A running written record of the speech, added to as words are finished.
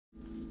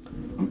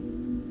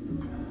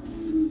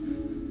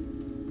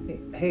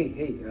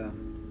Dave,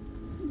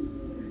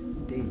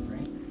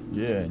 right?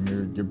 Yeah,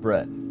 and you're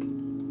Brett.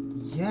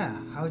 Yeah,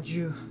 how'd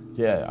you...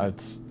 Yeah,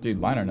 dude,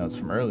 liner notes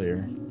from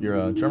earlier.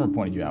 Your drummer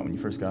pointed you out when you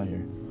first got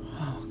here.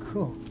 Oh,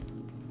 cool.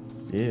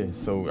 Yeah,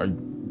 so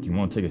do you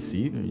want to take a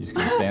seat, or are you just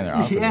gonna stand there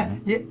awkwardly?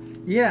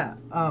 Yeah.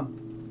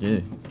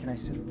 Yeah. Can I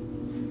sit?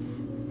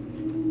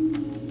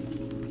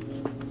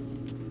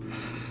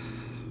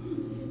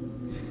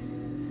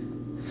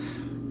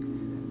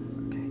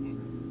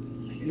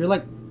 Okay. You're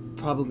like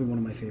probably one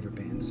of my favorite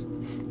bands.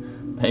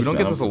 Thanks, we don't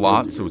get this a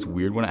lot, so it's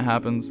weird when it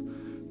happens,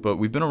 but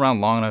we've been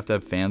around long enough to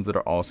have fans that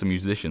are also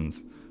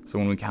musicians. So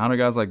when we encounter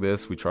guys like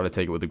this, we try to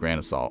take it with a grain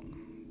of salt.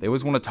 They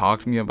always want to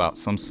talk to me about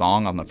some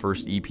song on the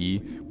first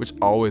EP, which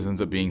always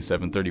ends up being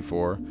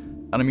 734.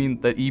 And I mean,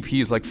 that EP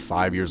is like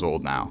 5 years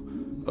old now.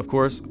 Of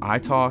course, I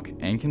talk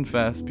and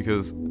confess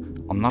because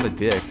I'm not a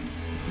dick,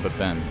 but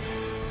then...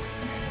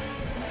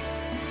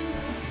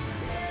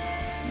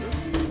 Your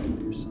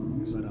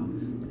songs, but you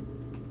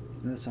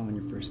know the song on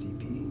your first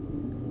EP,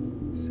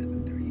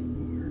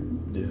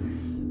 734. Yeah.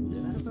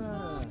 Is that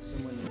about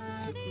someone in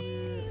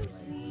particular?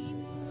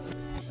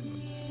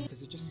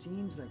 Because it just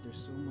seems like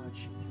there's so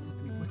much.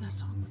 I mean, what that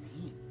song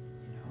mean?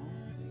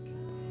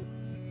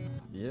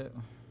 You know, like.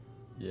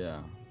 Yeah.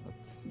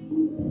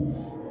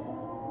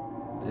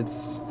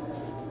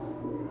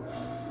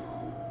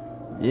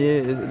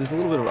 There's a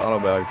little bit of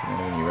autobiography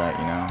when you write,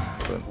 you know.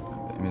 But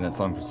I mean, that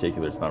song in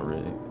particular, it's not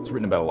really. It's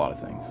written about a lot of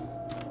things.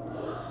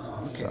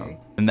 Okay. So,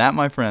 and that,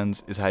 my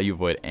friends, is how you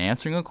avoid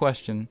answering a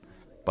question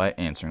by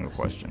answering a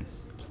question.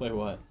 Play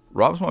what?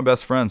 Rob's my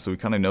best friend, so he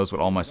kind of knows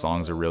what all my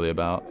songs are really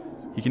about.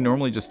 He can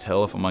normally just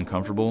tell if I'm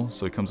uncomfortable,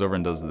 so he comes over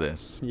and does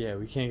this. Yeah,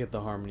 we can't get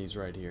the harmonies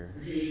right here.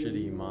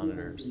 Shitty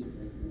monitors.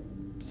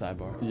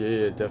 Sidebar.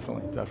 Yeah,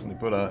 definitely.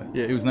 But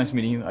yeah, it was nice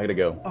meeting you. I gotta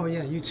go. Oh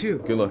yeah, you too.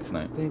 Good luck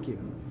tonight. Thank you.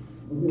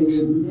 Thanks.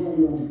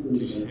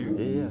 Did you see her?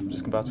 Yeah. I'm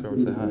just about to go over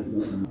and say hi.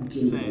 I'm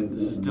just saying,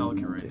 this is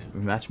delicate right now.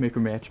 Matchmaker,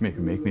 make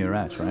me a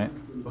match, right?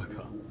 Fuck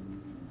off.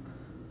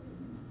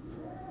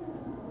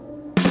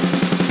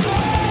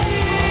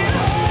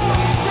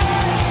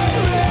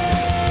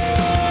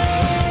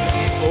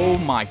 Oh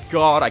my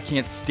god, I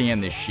can't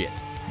stand this shit.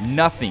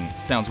 Nothing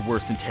sounds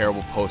worse than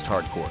terrible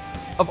post-hardcore.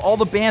 Of all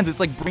the bands, it's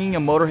like bringing a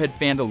Motorhead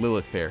fan to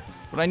Lilith Fair.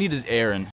 What I need is air, and